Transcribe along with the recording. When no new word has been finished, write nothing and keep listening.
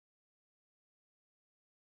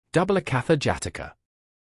Dubbalakattha Jataka.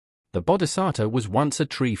 The Bodhisattva was once a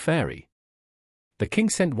tree fairy. The king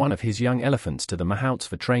sent one of his young elephants to the mahouts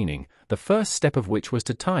for training, the first step of which was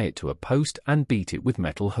to tie it to a post and beat it with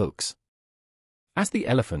metal hooks. As the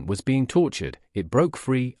elephant was being tortured, it broke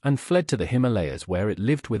free and fled to the Himalayas, where it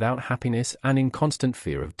lived without happiness and in constant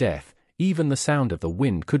fear of death. Even the sound of the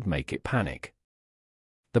wind could make it panic.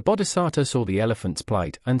 The Bodhisattva saw the elephant's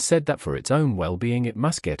plight and said that for its own well-being it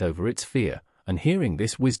must get over its fear, and hearing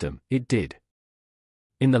this wisdom, it did.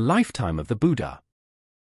 In the lifetime of the Buddha,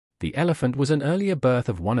 the elephant was an earlier birth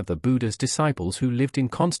of one of the Buddha's disciples who lived in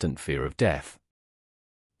constant fear of death.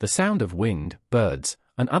 The sound of wind, birds,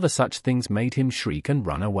 and other such things made him shriek and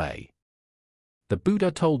run away. The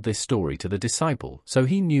Buddha told this story to the disciple, so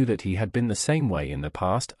he knew that he had been the same way in the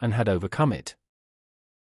past and had overcome it.